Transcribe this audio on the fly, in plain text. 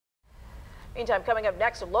Meantime, coming up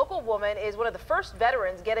next, a local woman is one of the first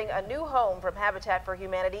veterans getting a new home from Habitat for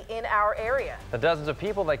Humanity in our area. The dozens of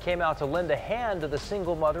people that came out to lend a hand to the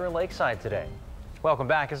single mother in Lakeside today. Welcome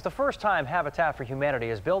back. It's the first time Habitat for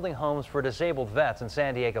Humanity is building homes for disabled vets in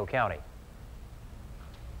San Diego County.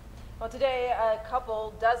 Well, today a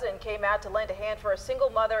dozen came out to lend a hand for a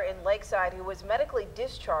single mother in Lakeside who was medically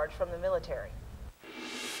discharged from the military.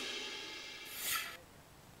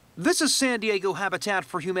 This is San Diego Habitat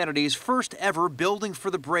for Humanity's first ever Building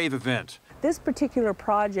for the Brave event. This particular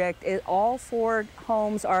project, all 4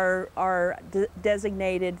 homes are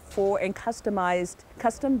designated for and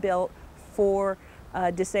custom built for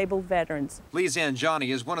disabled veterans. Lee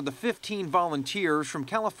Zanjani is one of the 15 volunteers from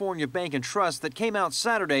California Bank and Trust that came out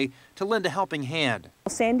Saturday to lend a helping hand.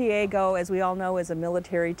 San Diego, as we all know, is a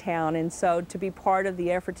military town, and so to be part of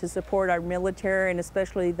the effort to support our military, and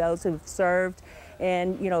especially those who've served,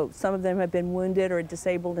 and some of them have been wounded or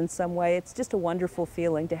disabled in some way, it's just a wonderful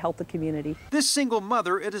feeling to help the community. This single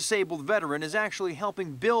mother, a disabled veteran, is actually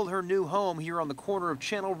helping build her new home here on the corner of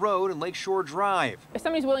Channel Road and Lakeshore Drive. If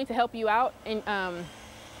somebody's willing to help you out, and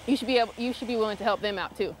you should be willing to help them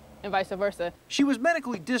out too, and vice versa. She was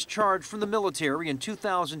medically discharged from the military in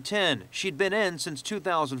 2010. She'd been in since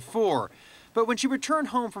 2004. But when she returned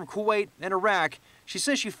home from Kuwait and Iraq, she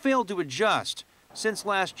says she failed to adjust. Since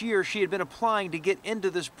last year, she had been applying to get into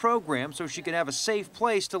this program so she could have a safe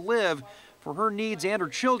place to live for her needs and her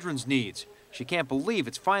children's needs. She can't believe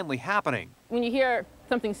it's finally happening. When you hear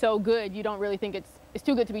something so good, you don't really think it's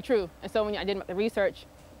too good to be true. And so when I did the research,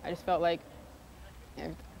 I just felt like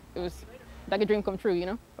it was like a dream come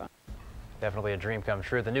true, Definitely a dream come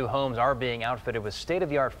true. The new homes are being outfitted with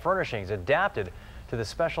state-of-the-art furnishings adapted to the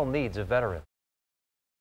special needs of veterans.